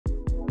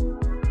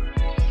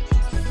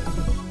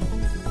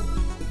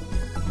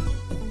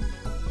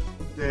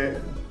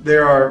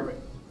There are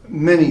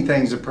many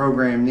things the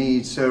program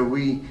needs, so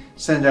we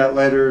send out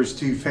letters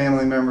to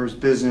family members,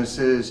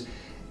 businesses,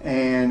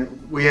 and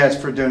we ask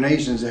for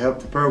donations to help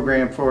the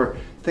program for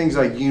things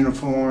like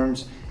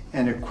uniforms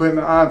and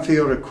equipment,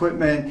 on-field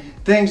equipment,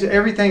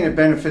 everything that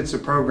benefits the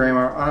program,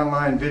 our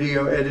online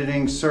video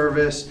editing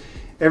service,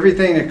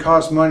 everything that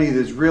costs money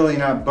that's really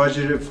not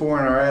budgeted for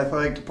in our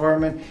athletic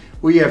department,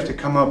 we have to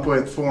come up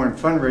with for in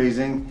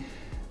fundraising.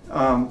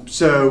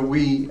 So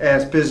we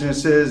ask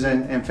businesses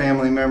and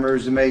family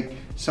members to make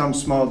some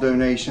small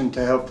donation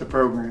to help the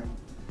program.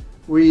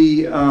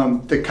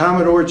 The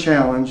Commodore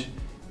Challenge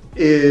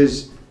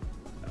is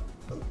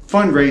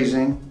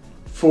fundraising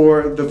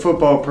for the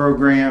football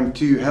program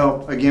to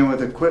help, again,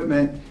 with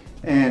equipment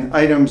and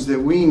items that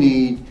we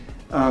need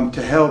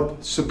to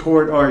help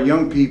support our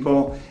young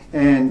people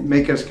and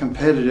make us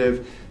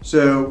competitive.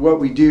 So what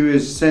we do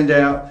is send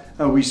out,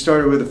 we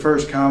started with the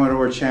first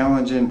Commodore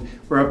Challenge and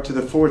we're up to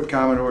the fourth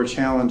Commodore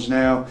Challenge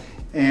now,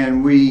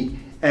 and we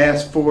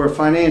ask for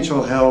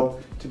financial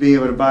help to be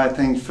able to buy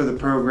things for the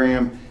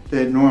program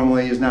that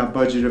normally is not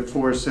budgeted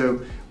for.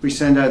 So we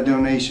send out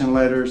donation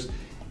letters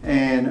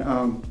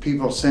and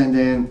people send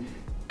in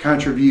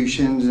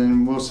contributions,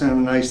 and we'll send them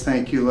a nice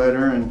thank you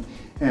letter,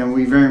 and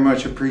we very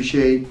much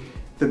appreciate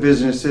the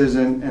businesses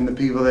and the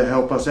people that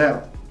help us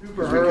out.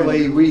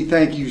 Hurley, we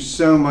thank you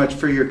so much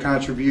for your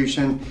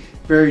contribution.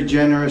 Very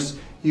generous.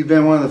 You've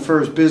been one of the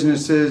first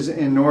businesses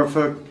in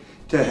Norfolk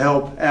to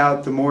help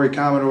out the Maury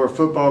Commodore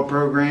football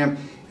program,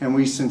 and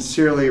we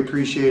sincerely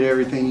appreciate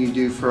everything you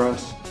do for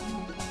us.